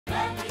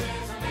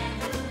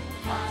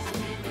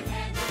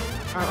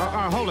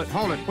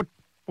Hold it.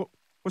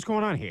 What's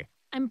going on here?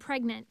 I'm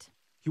pregnant.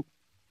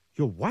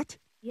 You're what?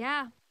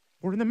 Yeah.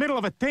 We're in the middle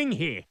of a thing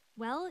here.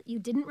 Well, you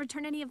didn't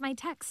return any of my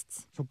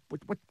texts. So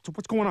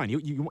what's going on?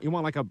 You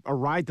want like a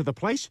ride to the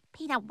place?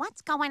 Peter,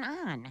 what's going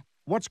on?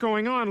 What's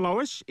going on,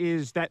 Lois,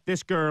 is that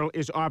this girl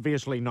is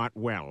obviously not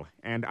well,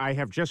 and I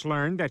have just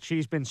learned that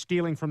she's been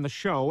stealing from the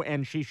show,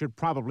 and she should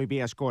probably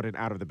be escorted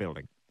out of the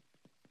building.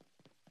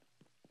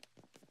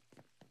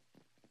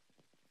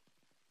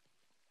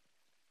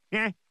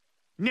 Nah.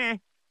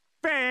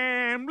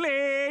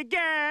 Family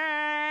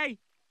Guy!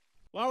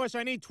 Lois,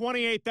 I need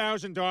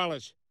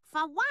 $28,000.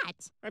 For what?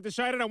 I've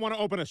decided I want to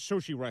open a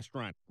sushi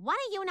restaurant. What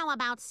do you know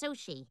about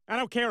sushi? I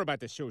don't care about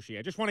the sushi.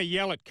 I just want to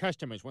yell at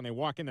customers when they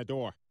walk in the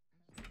door.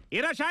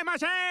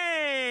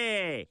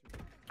 Irashaimase!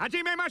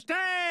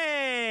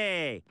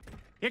 Hajime-mashite!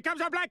 Here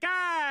comes our black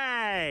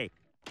guy!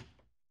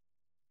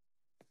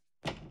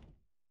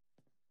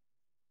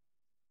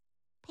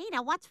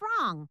 Peter, what's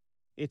wrong?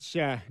 It's,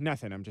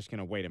 nothing. I'm just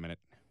gonna wait a minute.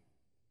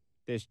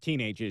 There's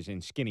teenagers in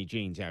skinny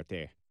jeans out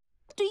there.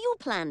 What do you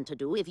plan to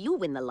do if you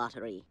win the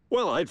lottery?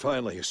 Well, I'd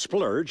finally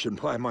splurge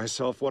and buy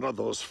myself one of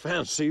those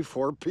fancy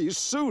four-piece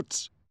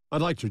suits.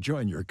 I'd like to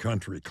join your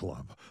country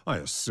club. I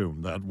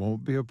assume that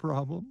won't be a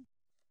problem.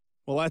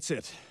 Well, that's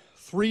it.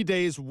 3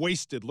 days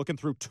wasted looking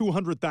through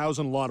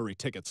 200,000 lottery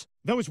tickets.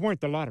 Those weren't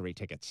the lottery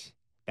tickets.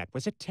 That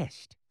was a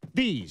test.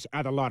 These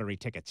are the lottery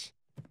tickets.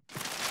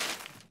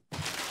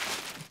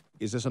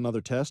 Is this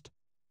another test?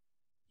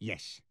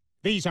 Yes.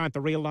 These aren't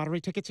the real lottery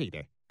tickets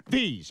either.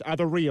 These are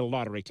the real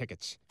lottery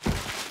tickets.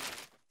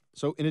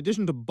 So in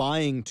addition to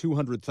buying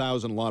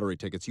 200,000 lottery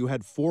tickets, you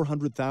had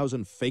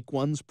 400,000 fake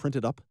ones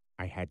printed up?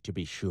 I had to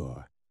be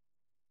sure.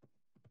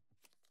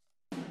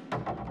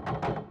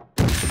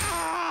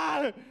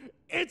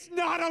 It's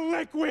not a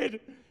liquid!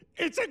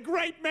 It's a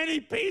great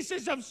many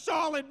pieces of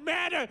solid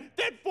matter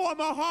that form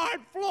a hard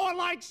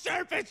floor-like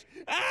surface!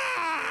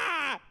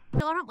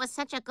 Thought it was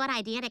such a good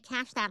idea to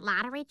cash that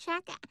lottery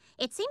check?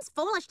 It seems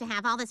foolish to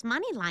have all this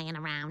money lying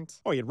around.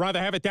 Oh, you'd rather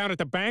have it down at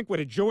the bank where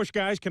the Jewish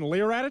guys can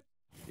leer at it?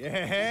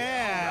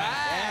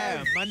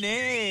 Yeah,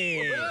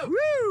 money!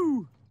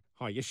 Woo!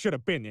 Oh, you should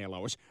have been there,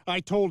 Lois. I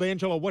told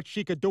Angela what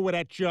she could do with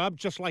that job,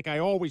 just like I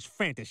always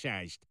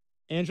fantasized.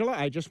 Angela,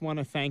 I just want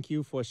to thank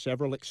you for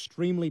several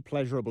extremely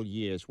pleasurable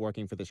years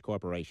working for this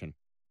corporation.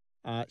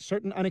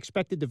 Certain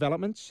unexpected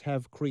developments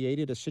have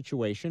created a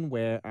situation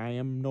where I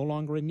am no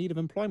longer in need of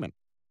employment.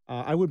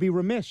 I would be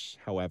remiss,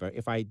 however,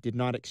 if I did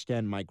not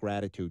extend my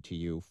gratitude to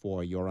you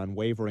for your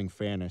unwavering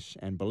fairness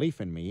and belief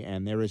in me,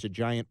 and there is a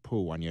giant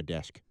poo on your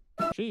desk.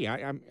 Gee,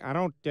 I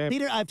don't...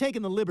 Peter, I've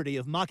taken the liberty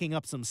of mocking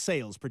up some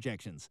sales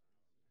projections.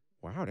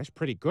 Wow, that's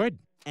pretty good.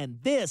 And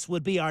this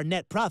would be our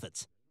net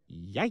profits.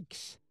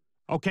 Yikes.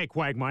 Okay,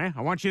 Quagmire,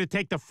 I want you to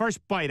take the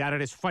first bite out of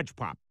this fudge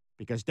pop,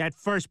 because that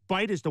first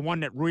bite is the one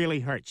that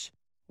really hurts.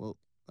 Well,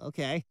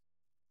 okay.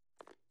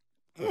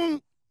 Ow!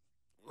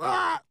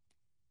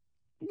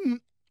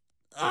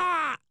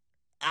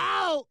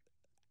 Ow!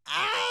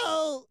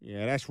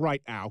 Yeah, that's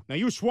right, ow. Now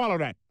you swallow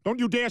that. Don't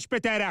you dare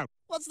spit that out.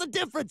 What's the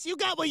difference? You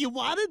got what you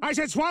wanted? I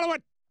said swallow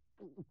it!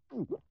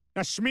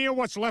 Now smear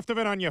what's left of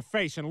it on your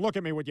face and look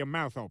at me with your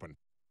mouth open.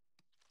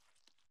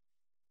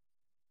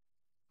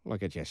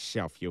 Look at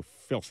yourself, you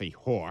filthy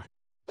whore.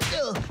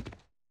 Ugh.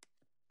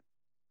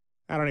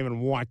 I don't even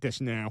want this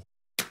now.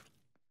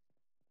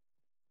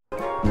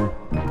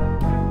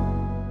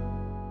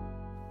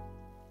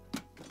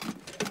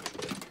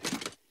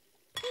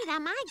 Peter,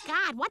 my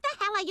God, what the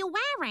hell are you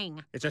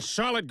wearing? It's a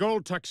solid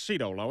gold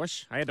tuxedo,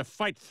 Lois. I had to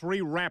fight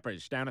 3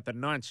 rappers down at the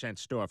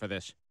nonsense store for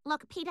this.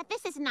 Look, Peter,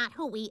 this is not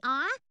who we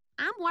are.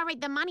 I'm worried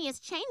the money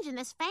is changing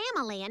this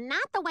family and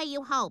not the way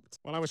you hoped.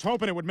 Well, I was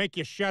hoping it would make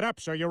you shut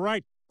up, so you're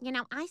right. You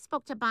know, I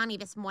spoke to Bonnie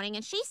this morning,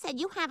 and she said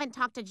you haven't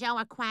talked to Joe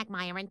or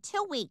Quagmire in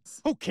 2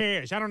 weeks. Who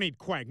cares? I don't need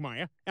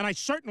Quagmire. And I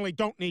certainly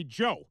don't need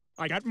Joe.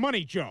 I got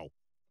Money Joe.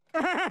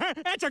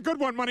 That's a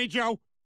good one, Money Joe.